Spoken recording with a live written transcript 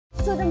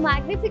So the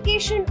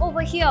magnification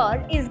over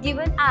here is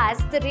given as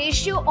the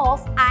ratio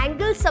of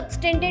angle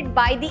subtended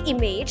by the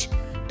image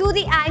to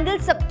the angle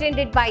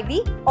subtended by the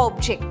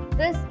object.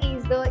 This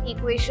is the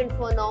equation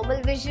for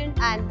normal vision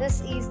and this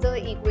is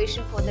the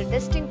equation for the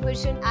distinct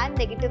vision, and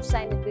negative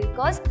sign is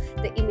because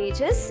the image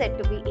is said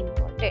to be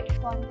inverted.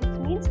 Convex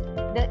means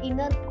the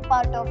inner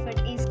part of it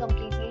is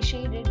completely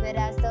shaded,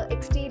 whereas the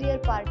exterior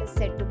part is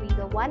said to be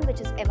the one which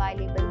is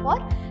available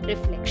for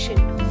reflection.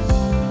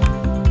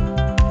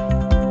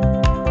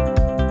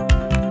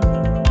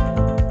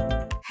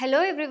 Hello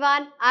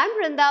everyone, I am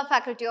Vrinda,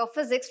 Faculty of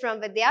Physics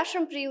from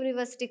Vidhyaashram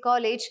Pre-University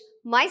College,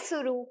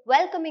 Mysuru,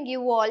 welcoming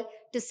you all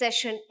to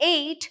Session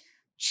 8,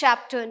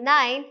 Chapter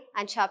 9,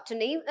 and chapter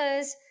name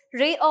is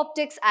Ray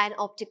Optics and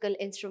Optical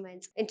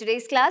Instruments. In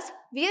today's class,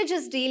 we are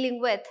just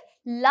dealing with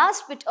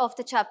last bit of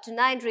the Chapter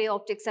 9, Ray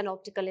Optics and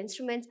Optical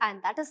Instruments,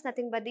 and that is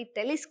nothing but the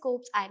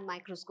telescopes and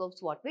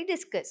microscopes what we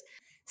discussed.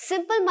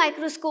 Simple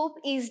microscope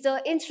is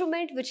the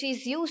instrument which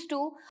is used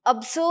to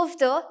observe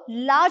the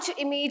large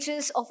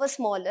images of a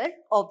smaller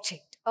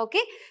object.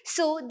 Okay,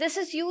 so this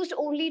is used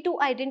only to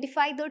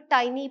identify the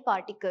tiny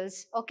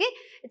particles. Okay,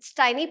 its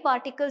tiny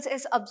particles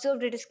is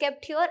observed, it is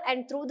kept here,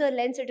 and through the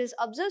lens it is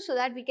observed so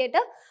that we get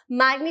a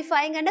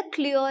magnifying and a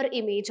clear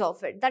image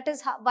of it. That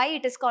is why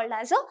it is called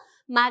as a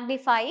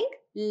magnifying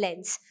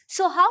lens.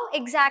 So how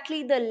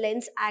exactly the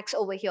lens acts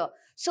over here?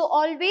 So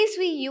always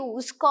we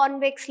use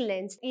convex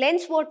lens.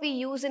 Lens what we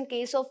use in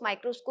case of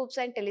microscopes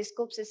and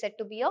telescopes is said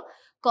to be a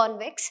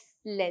convex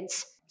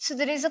lens. So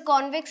there is a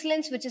convex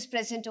lens which is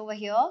present over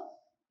here.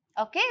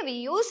 Okay, we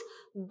use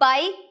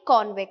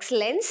biconvex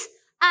lens,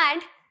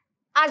 and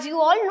as you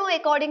all know,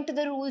 according to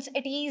the rules,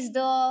 it is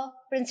the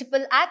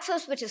principal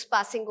axis which is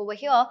passing over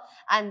here,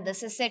 and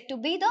this is said to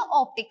be the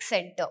optic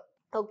center.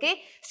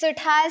 Okay, so it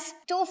has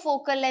two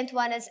focal length,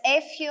 one is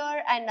F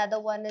here and another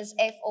one is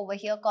F over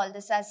here, call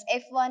this as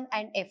F1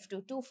 and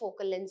F2, two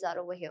focal lengths are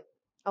over here.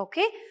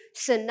 Okay,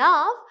 so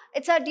now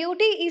it's our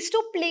duty is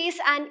to place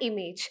an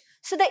image.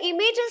 So the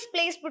image is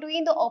placed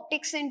between the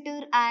optic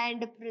center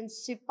and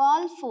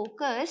principal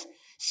focus.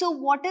 So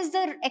what is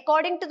the,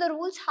 according to the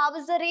rules, how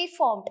is the ray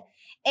formed?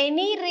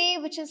 Any ray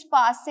which is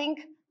passing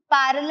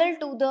parallel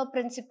to the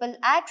principal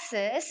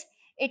axis,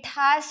 it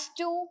has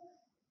to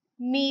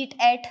meet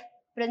at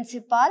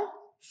principal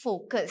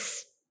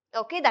focus.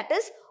 Okay, that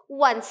is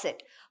one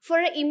set. For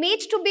an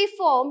image to be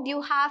formed,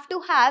 you have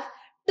to have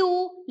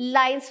two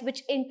lines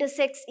which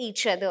intersects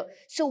each other.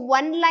 So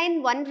one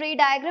line, one ray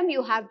diagram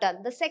you have done.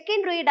 The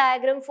second ray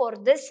diagram for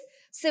this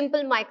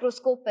simple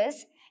microscope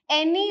is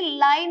any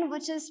line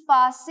which is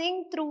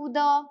passing through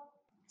the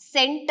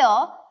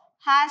center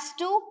has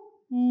to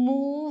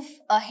move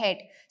ahead.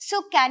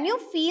 So can you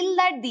feel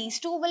that these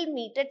two will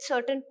meet at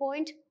certain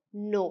point?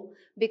 No,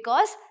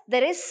 because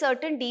there is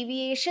certain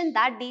deviation.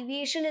 That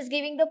deviation is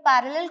giving the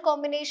parallel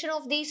combination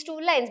of these two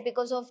lines.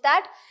 Because of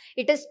that,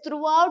 it is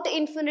throughout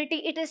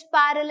infinity, it is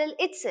parallel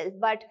itself.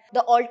 But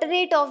the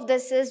alternate of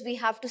this is we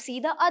have to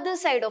see the other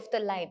side of the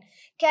line.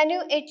 Can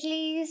you at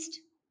least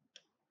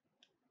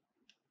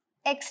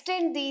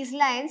extend these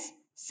lines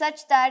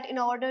such that in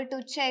order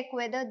to check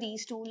whether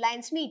these two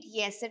lines meet?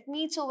 Yes, it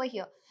meets over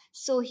here.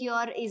 So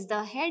here is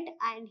the head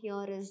and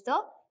here is the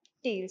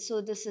tail. So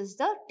this is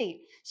the tail.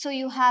 So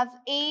you have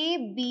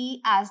A,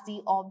 B as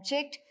the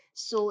object.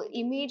 So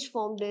image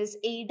formed is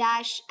A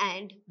dash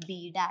and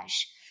B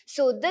dash.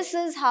 So this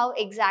is how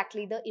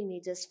exactly the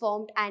image is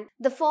formed, and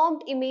the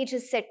formed image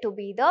is said to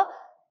be the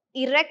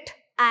erect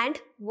and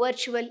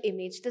virtual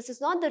image. This is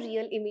not the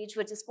real image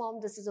which is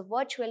formed, this is a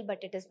virtual, but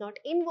it is not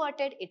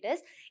inverted, it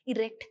is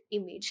erect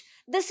image.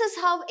 This is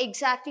how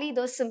exactly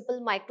the simple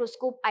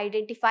microscope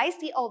identifies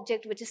the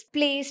object which is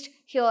placed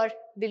here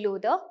below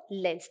the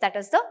lens. That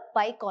is the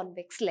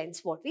biconvex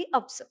lens what we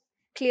observe.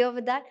 Clear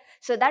with that?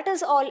 So that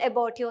is all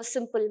about your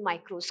simple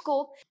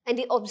microscope, and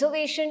the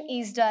observation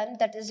is done,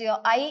 that is your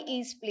eye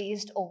is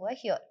placed over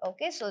here.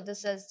 Okay, so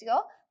this is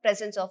your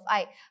presence of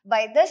eye.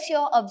 By this you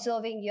are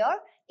observing your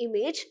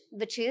image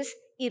which is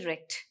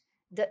erect.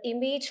 The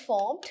image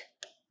formed,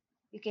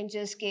 you can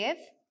just give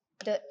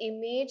the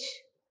image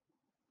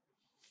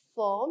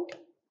formed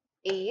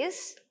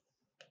is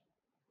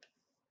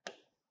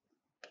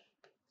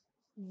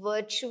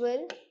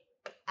virtual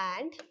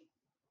and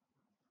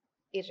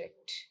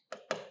erect.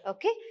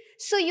 Okay,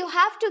 so you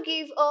have to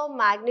give a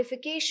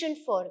magnification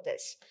for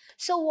this.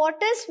 So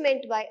what is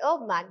meant by a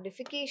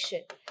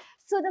magnification?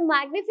 So the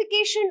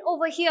magnification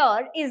over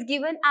here is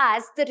given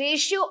as the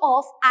ratio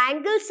of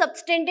angle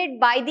subtended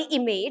by the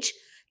image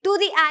to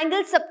the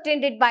angle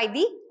subtended by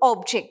the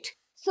object.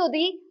 So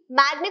the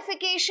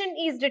magnification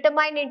is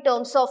determined in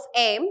terms of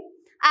M,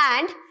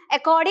 and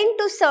according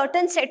to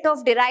certain set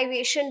of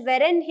derivation,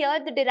 wherein here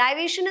the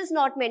derivation is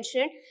not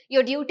mentioned,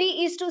 your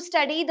duty is to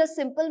study the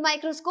simple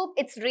microscope,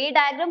 its ray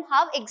diagram,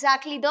 how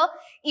exactly the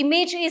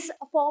image is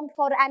formed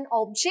for an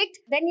object.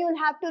 Then you will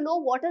have to know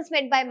what is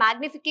meant by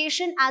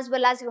magnification, as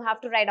well as you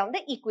have to write down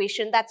the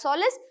equation. That's all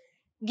is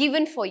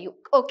given for you.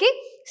 Okay,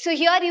 so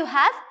here you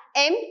have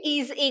M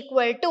is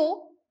equal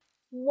to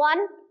 1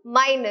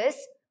 minus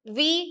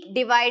V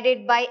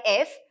divided by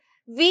F.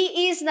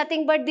 V is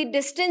nothing but the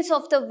distance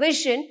of the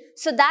vision.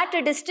 So that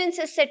distance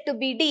is said to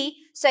be D.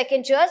 So I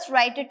can just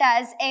write it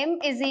as M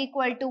is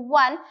equal to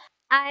 1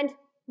 and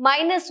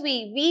minus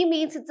V. V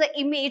means it's the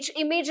image.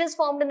 Image is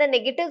formed in the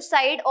negative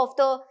side of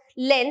the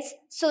lens.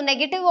 So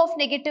negative of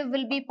negative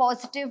will be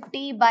positive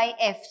D by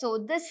F. So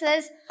this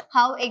is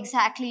how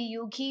exactly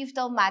you give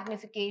the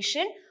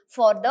magnification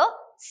for the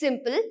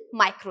simple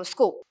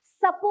microscope.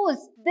 Suppose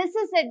this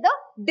is at the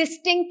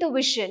distinct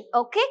vision,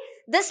 okay?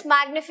 This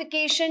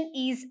magnification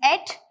is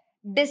at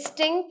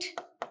distinct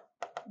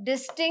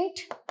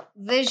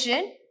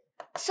vision.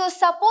 So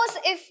suppose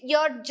if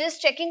you're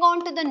just checking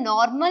on to the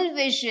normal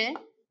vision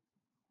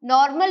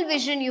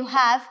you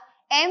have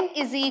M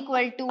is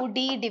equal to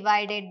D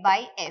divided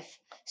by F.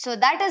 So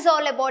that is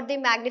all about the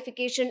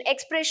magnification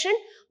expression,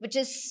 which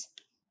is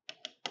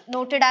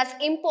noted as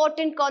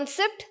important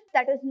concept,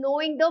 that is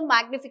knowing the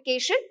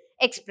magnification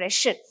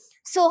expression.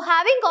 So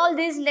having all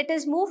this, let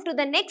us move to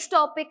the next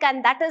topic,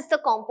 and that is the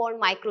compound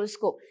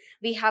microscope.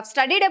 We have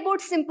studied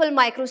about simple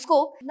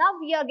microscope. Now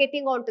we are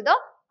getting on to the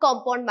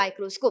compound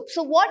microscope.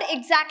 So what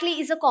exactly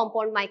is a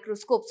compound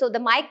microscope? So the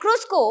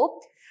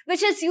microscope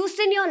which is used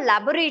in your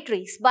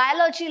laboratories,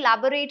 biology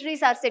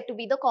laboratories, are said to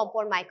be the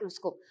compound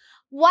microscope.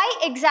 Why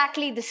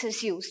exactly this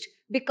is used?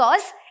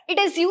 Because it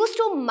is used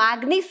to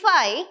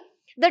magnify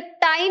the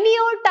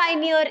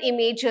tinier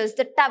images,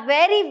 the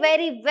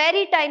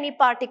very tiny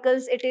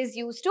particles it is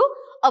used to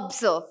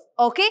observe,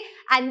 okay?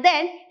 And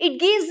then it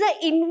gives the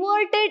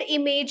inverted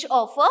image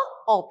of a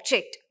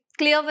object.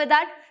 Clear with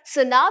that?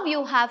 So now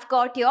you have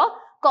got your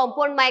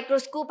compound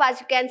microscope. As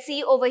you can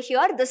see over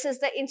here, this is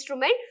the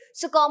instrument.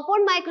 So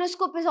compound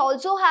microscope is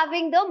also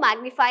having the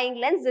magnifying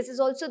lens. This is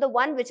also the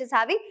one which is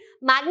having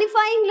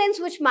magnifying lens,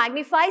 which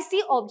magnifies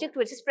the object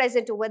which is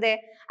present over there,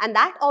 and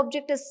that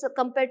object is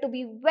compared to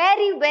be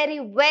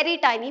very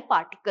tiny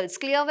particles.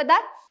 Clear with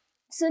that?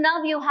 So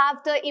now you have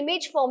the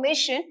image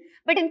formation,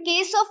 but in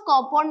case of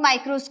compound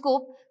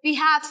microscope, we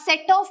have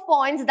set of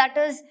points, that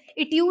is,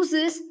 it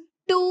uses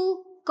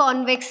two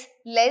convex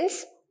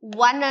lens.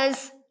 One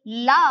is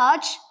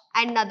large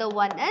and another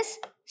one is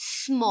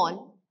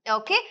small.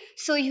 Okay,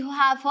 so you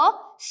have a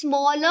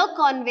smaller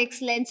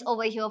convex lens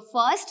over here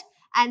first,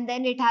 and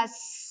then it has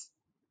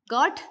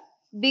got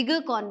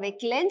bigger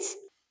convex lens,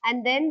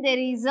 and then there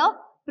is a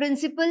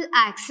principal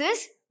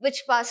axis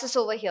which passes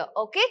over here.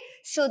 Okay,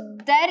 so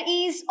there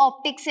is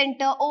optic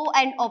center O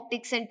and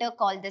optic center,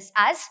 call this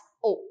as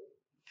O.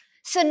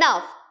 So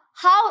now,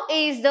 how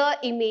is the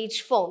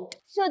image formed?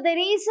 So there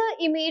is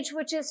an image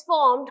which is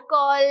formed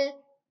called,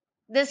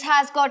 this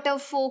has got a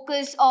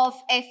focus of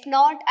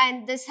f0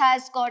 and this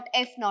has got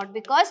f0,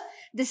 because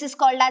this is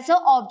called as a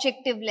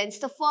objective lens.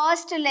 The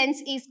first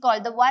lens is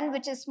called, the one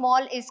which is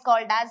small is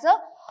called as a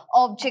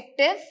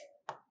objective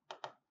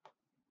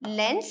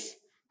lens,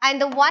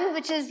 and the one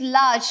which is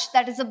large,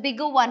 that is a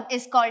bigger one,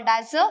 is called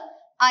as a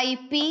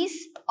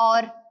eyepiece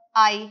or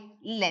eye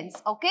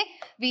lens. Okay,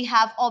 we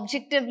have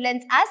objective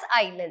lens as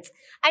eye lens,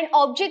 and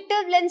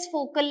objective lens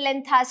focal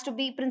length has to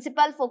be,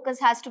 principal focus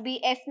has to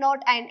be f0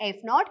 and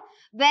f0,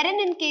 wherein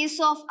in case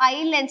of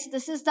eye lens,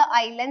 this is the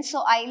eye lens,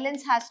 so eye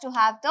lens has to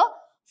have the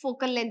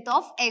focal length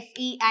of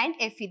fe and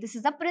fe. This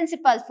is the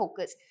principal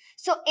focus.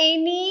 So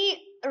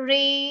any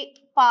ray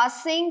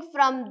passing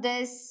from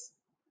this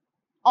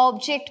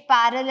object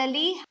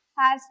parallelly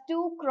has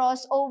to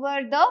cross over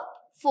the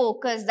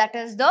focus, that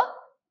is the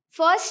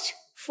first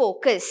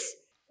focus,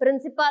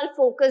 principal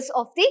focus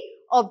of the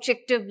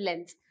objective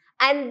lens,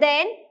 and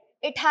then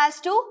it has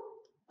to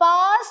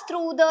pass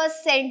through the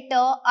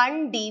center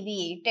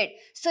undeviated.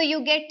 So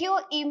you get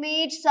your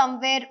image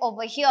somewhere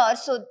over here,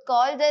 so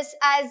call this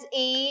as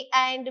A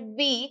and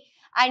B,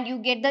 and you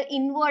get the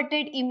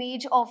inverted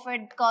image of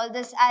it, call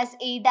this as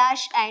A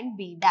dash and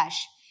B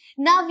dash.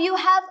 Now you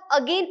have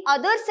again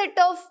other set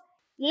of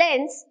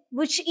lens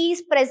which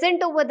is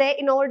present over there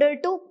in order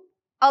to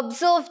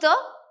observe the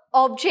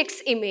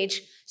object's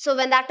image. So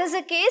when that is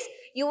the case,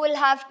 you will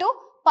have to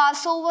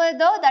pass over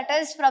the, that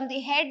is from the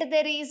head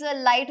there is a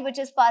light which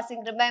is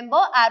passing.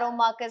 Remember, arrow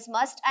mark is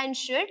must and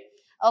should.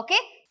 Okay,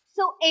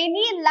 so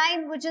any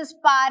line which is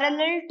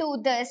parallel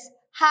to this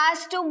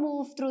has to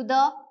move through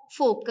the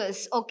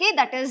focus. Okay,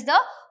 that is the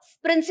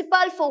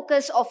principal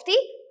focus of the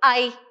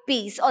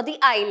eyepiece or the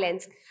eye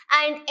lens,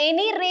 and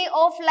any ray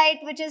of light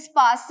which is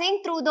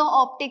passing through the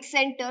optic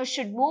center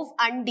should move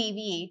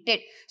undeviated.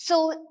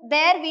 So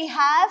there we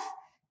have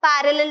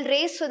parallel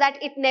rays so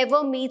that it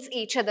never meets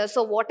each other.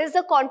 So what is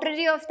the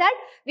contrary of that?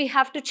 We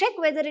have to check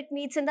whether it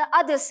meets in the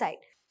other side.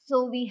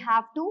 So we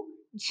have to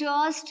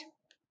just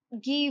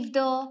give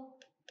the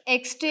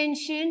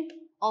extension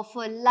of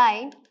a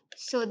line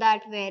so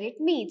that where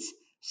it meets.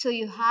 So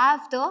you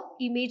have the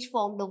image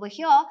formed over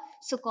here.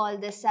 So call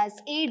this as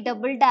A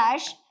double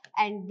dash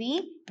and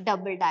B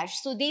double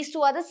dash. So these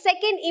two are the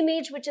second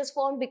image which is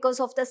formed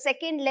because of the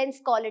second lens,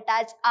 call it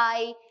as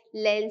eye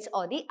lens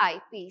or the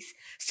eyepiece.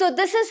 So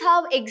this is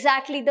how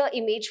exactly the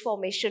image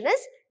formation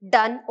is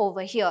done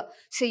over here.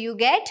 So you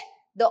get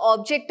the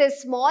object is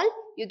small,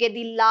 you get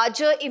the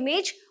larger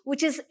image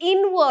which is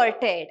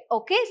inverted.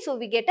 Okay, so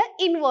we get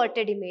an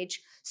inverted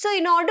image. So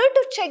in order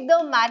to check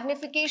the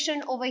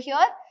magnification over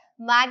here,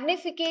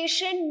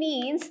 magnification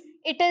means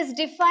it is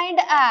defined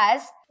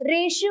as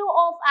ratio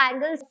of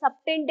angles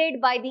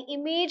subtended by the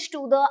image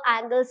to the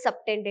angle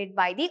subtended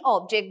by the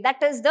object.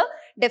 That is the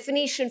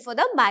definition for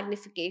the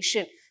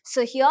magnification.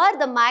 So here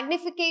the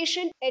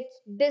magnification, its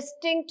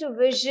distinct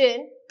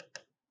vision,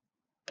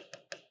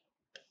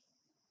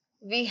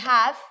 we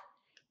have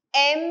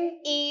M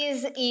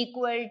is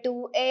equal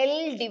to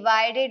L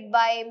divided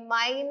by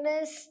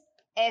minus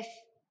F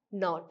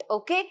naught.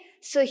 Okay,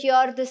 so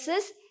here this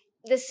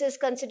is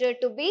considered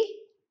to be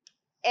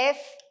F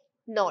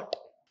naught.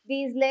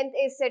 This length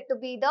is said to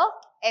be the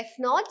F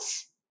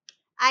naughts,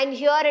 and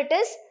here it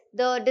is,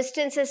 the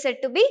distance is said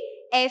to be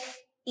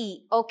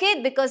FE,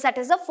 okay, because that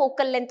is the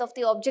focal length of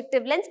the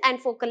objective lens and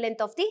focal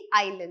length of the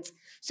eye lens.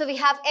 So we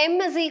have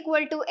M is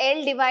equal to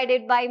L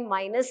divided by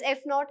minus F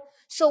naught.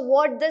 So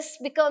what this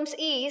becomes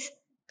is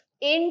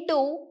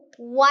into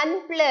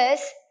 1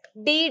 plus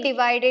D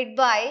divided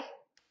by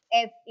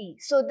FE.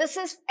 So this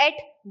is at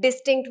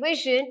distinct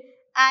vision,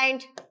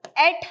 and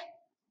at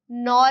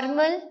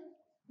normal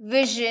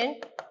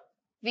vision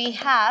we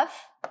have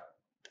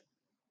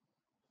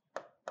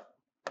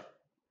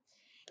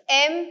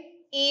M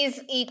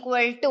is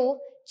equal to,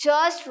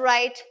 just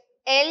write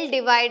L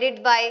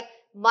divided by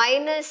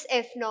minus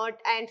F naught,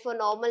 and for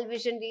normal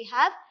vision we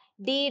have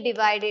D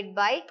divided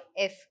by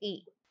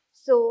FE.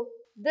 So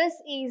this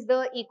is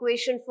the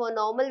equation for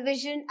normal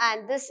vision,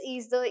 and this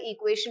is the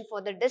equation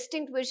for the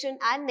distinct vision,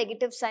 and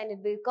negative sign is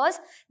because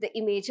the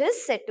image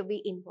is said to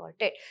be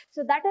inverted.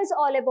 So that is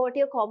all about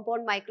your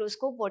compound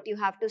microscope, what you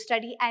have to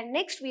study. And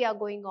next we are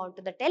going on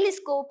to the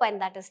telescope,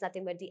 and that is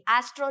nothing but the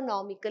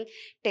astronomical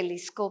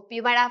telescope.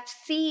 You might have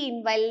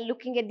seen while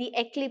looking at the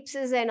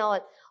eclipses and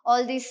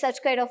all these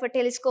such kind of a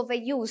telescope were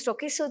used.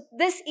 Okay, so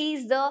this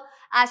is the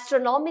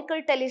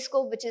astronomical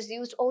telescope, which is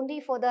used only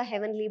for the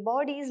heavenly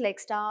bodies like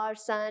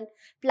stars, sun,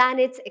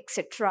 planets,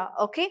 etc.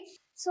 Okay,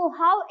 so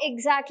how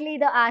exactly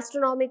the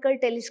astronomical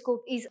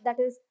telescope is, that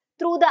is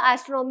through the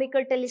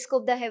astronomical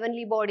telescope the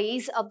heavenly body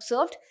is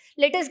observed.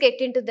 Let us get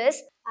into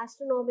this.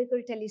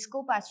 Astronomical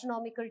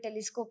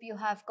telescope, you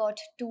have got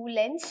two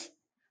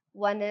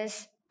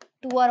lenses.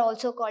 Two are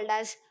also called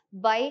as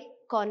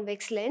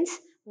biconvex lens.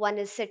 One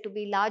is said to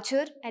be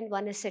larger and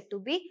one is said to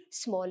be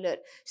smaller.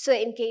 So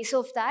in case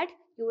of that,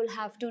 you will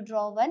have to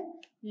draw one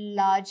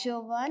larger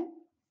one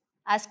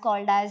as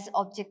called as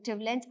objective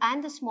lens,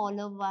 and the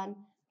smaller one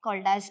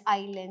called as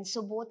eye lens.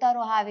 So both are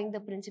having the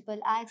principal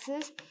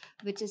axis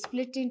which is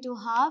split into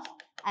half,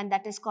 and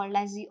that is called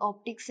as the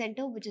optic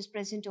center, which is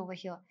present over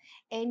here.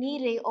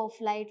 Any ray of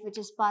light which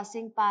is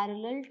passing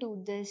parallel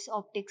to this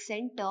optic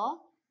center,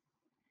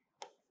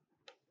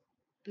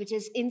 which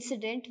is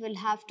incident, will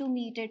have to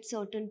meet at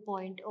certain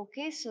point.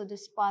 Okay, so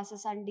this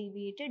passes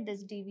undeviated,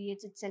 this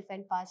deviates itself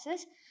and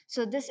passes.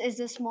 So this is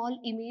the small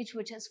image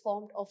which is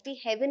formed of the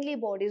heavenly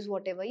bodies,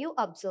 whatever you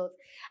observe.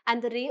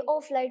 And the ray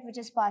of light which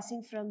is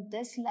passing from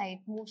this light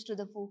moves to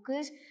the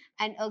focus,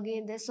 and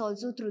again this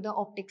also through the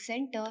optic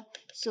center.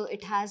 So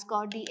it has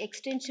got the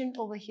extension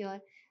over here.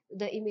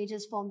 The image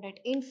is formed at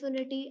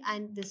infinity,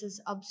 and this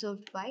is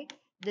observed by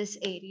this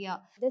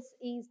area. This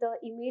is the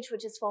image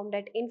which is formed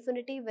at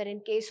infinity, where in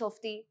case of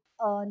the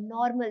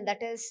normal,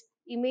 that is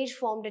image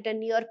formed at a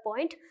near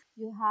point,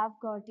 you have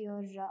got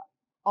your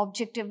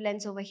objective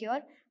lens over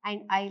here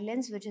and eye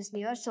lens which is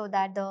near, so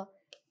that the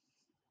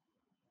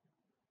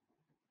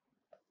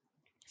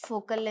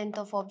focal length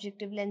of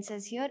objective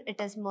lenses here, it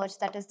is merged,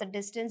 that is the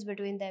distance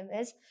between them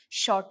is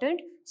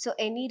shortened. So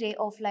any ray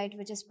of light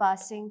which is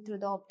passing through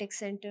the optic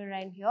center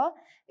and here,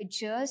 it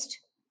just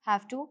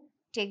have to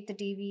take the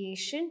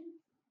deviation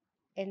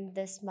in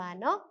this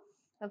manner.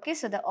 Okay,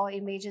 so the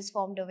image is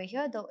formed over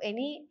here. Though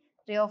any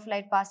ray of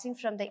light passing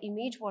from the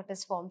image, what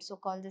is formed, so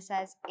call this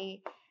as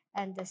A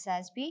and this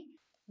as B,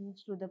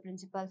 moves through the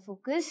principal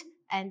focus,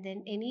 and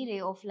then any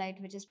ray of light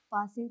which is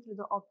passing through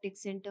the optic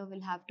center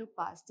will have to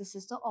pass. This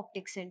is the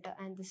optic center,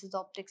 and this is the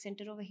optic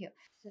center over here.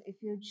 So if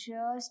you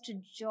just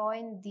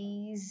join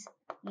these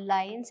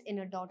lines in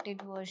a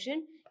dotted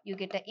version, you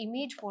get an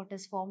image what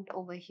is formed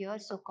over here.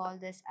 So call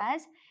this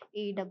as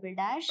A double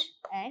dash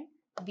and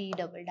B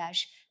double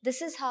dash.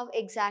 This is how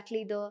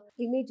exactly the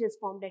image is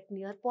formed at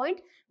near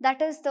point.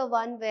 That is the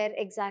one where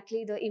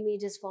exactly the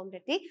image is formed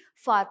at the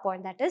far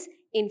point, that is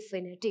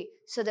infinity.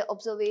 So the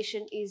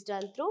observation is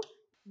done through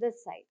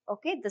this side,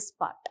 okay, this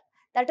part.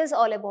 That is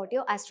all about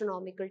your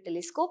astronomical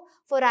telescope.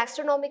 For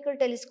astronomical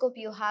telescope,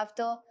 you have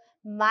the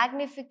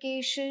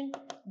magnification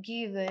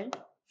given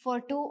for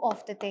two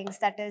of the things,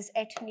 that is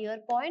at near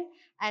point,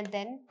 and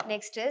then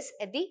next is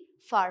at the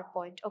far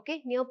point.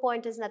 Okay, near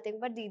point is nothing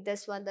but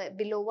this one, the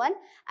below one,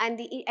 and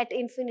the at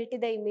infinity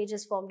the image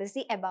is formed as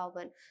the above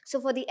one. So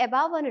for the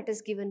above one, it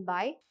is given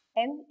by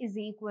M is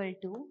equal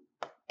to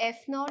F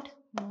naught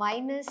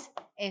minus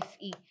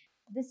Fe.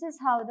 This is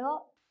how the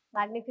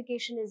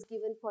magnification is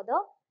given for the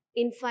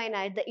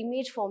infinite, the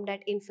image formed at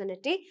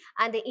infinity,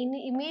 and the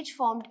image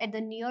formed at the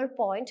near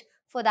point,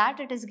 for that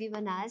it is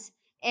given as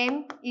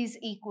M is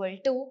equal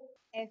to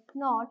F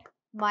naught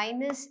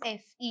minus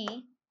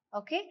Fe,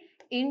 okay,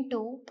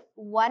 into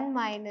 1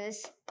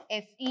 minus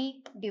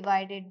Fe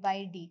divided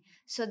by D.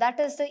 So that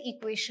is the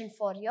equation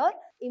for your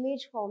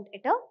image formed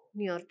at a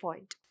near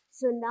point.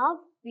 So now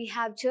we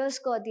have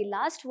just got the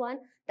last one,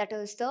 that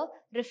is the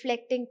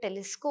reflecting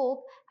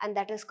telescope, and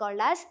that is called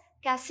as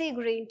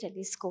Cassegrain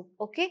telescope.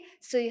 Okay,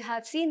 so you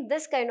have seen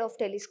this kind of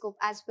telescope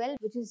as well,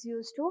 which is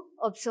used to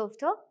observe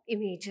the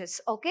images.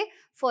 Okay,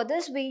 for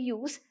this we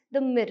use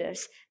the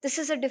mirrors. This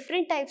is a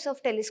different types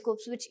of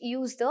telescopes which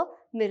use the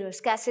mirrors.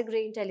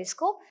 Cassegrain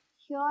telescope.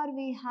 Here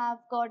we have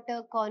got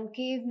a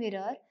concave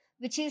mirror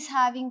which is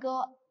having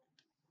a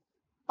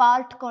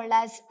part called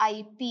as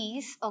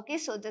eyepiece. Okay,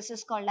 so this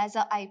is called as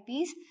a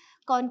eyepiece.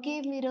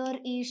 Concave mirror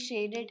is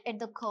shaded at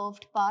the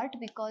curved part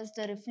because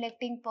the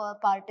reflecting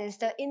part is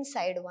the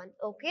inside one.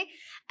 Okay,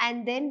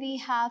 and then we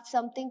have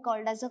something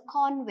called as a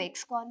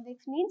convex.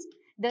 Convex means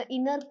the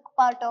inner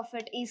part of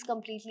it is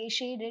completely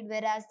shaded,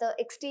 whereas the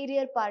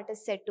exterior part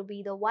is said to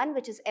be the one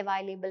which is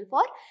available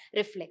for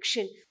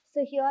reflection.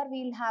 So here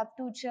we'll have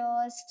to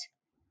just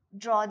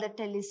draw the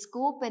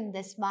telescope in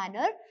this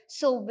manner.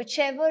 So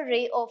whichever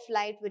ray of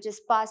light which is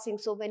passing,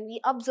 so when we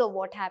observe,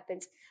 what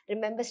happens?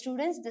 Remember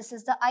students, this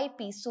is the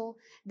eyepiece, so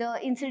the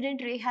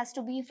incident ray has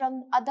to be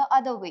from the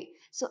other way.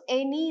 So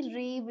any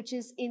ray which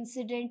is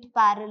incident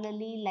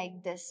parallelly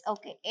like this,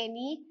 okay,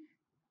 any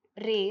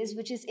rays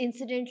which is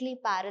incidentally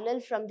parallel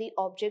from the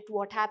object,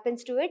 what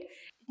happens to it?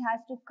 It has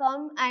to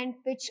come and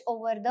pitch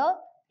over the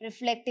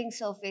reflecting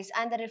surface,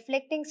 and the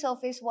reflecting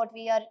surface what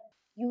we are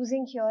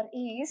using here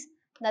is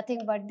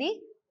nothing but the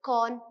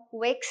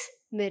convex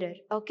mirror.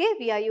 Okay,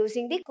 we are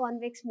using the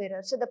convex mirror.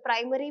 So the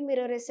primary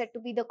mirror is said to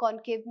be the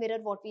concave mirror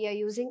what we are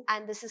using,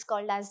 and this is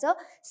called as the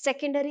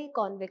secondary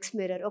convex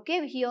mirror.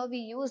 Okay, here we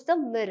use the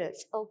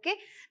mirrors. Okay,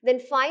 then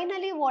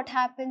finally what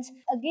happens?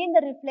 Again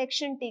the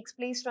reflection takes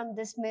place from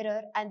this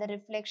mirror, and the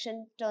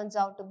reflection turns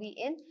out to be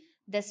in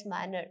this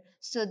manner.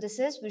 So this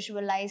is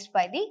visualized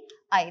by the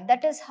eye.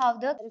 That is how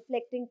the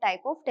reflecting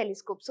type of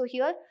telescope. So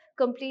here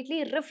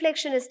completely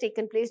reflection is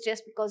taken place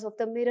just because of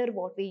the mirror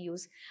what we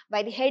use.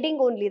 By the heading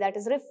only, that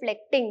is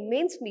reflecting,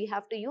 means we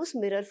have to use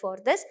mirror for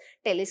this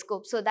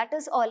telescope. So that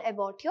is all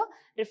about your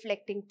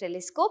reflecting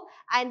telescope.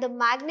 And the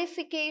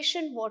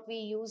magnification what we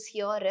use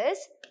here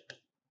is,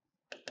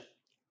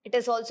 it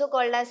is also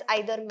called as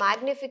either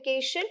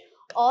magnification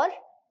or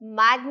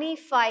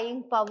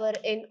magnifying power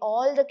in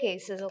all the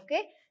cases.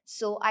 Okay,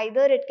 so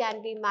either it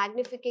can be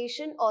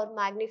magnification or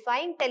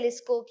magnifying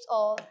telescopes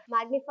or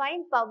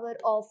magnifying power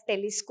of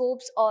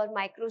telescopes or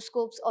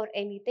microscopes or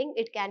anything.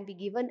 It can be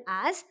given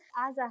as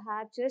I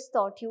have just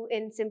taught you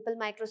in simple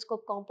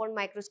microscope, compound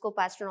microscope,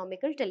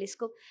 astronomical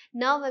telescope.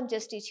 Now I'm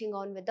just teaching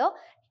on with the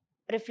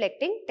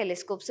reflecting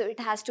telescope. So it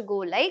has to go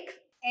like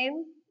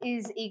M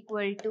is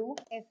equal to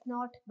F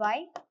naught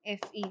by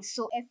Fe.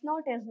 So F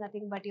naught is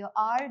nothing but your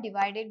R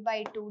divided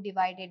by 2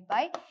 divided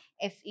by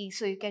Fe.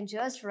 So you can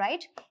just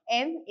write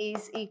M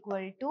is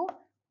equal to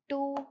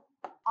 2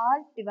 R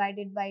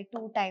divided by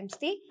 2 times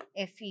the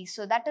Fe.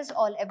 So that is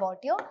all about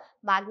your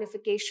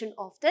magnification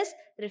of this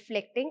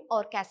reflecting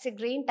or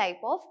Cassegrain type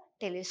of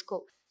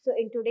telescope. So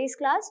in today's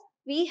class,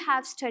 we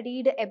have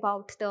studied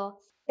about the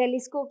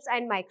telescopes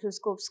and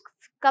microscopes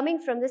coming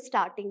from the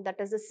starting. That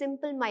is a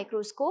simple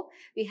microscope.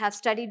 We have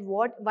studied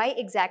why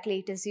exactly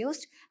it is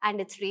used and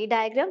its ray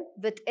diagram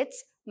with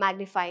its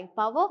magnifying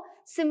power.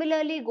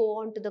 Similarly, go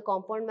on to the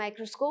compound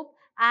microscope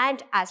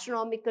and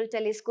astronomical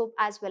telescope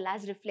as well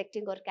as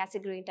reflecting or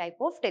Cassegrain type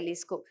of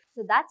telescope.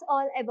 So that's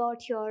all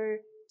about your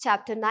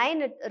Chapter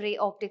 9, Ray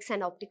Optics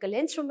and Optical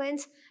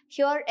Instruments.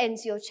 Here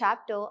ends your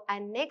chapter,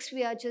 and next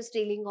we are just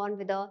dealing on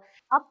with the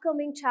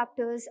upcoming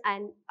chapters,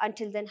 and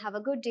until then have a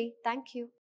good day. Thank you.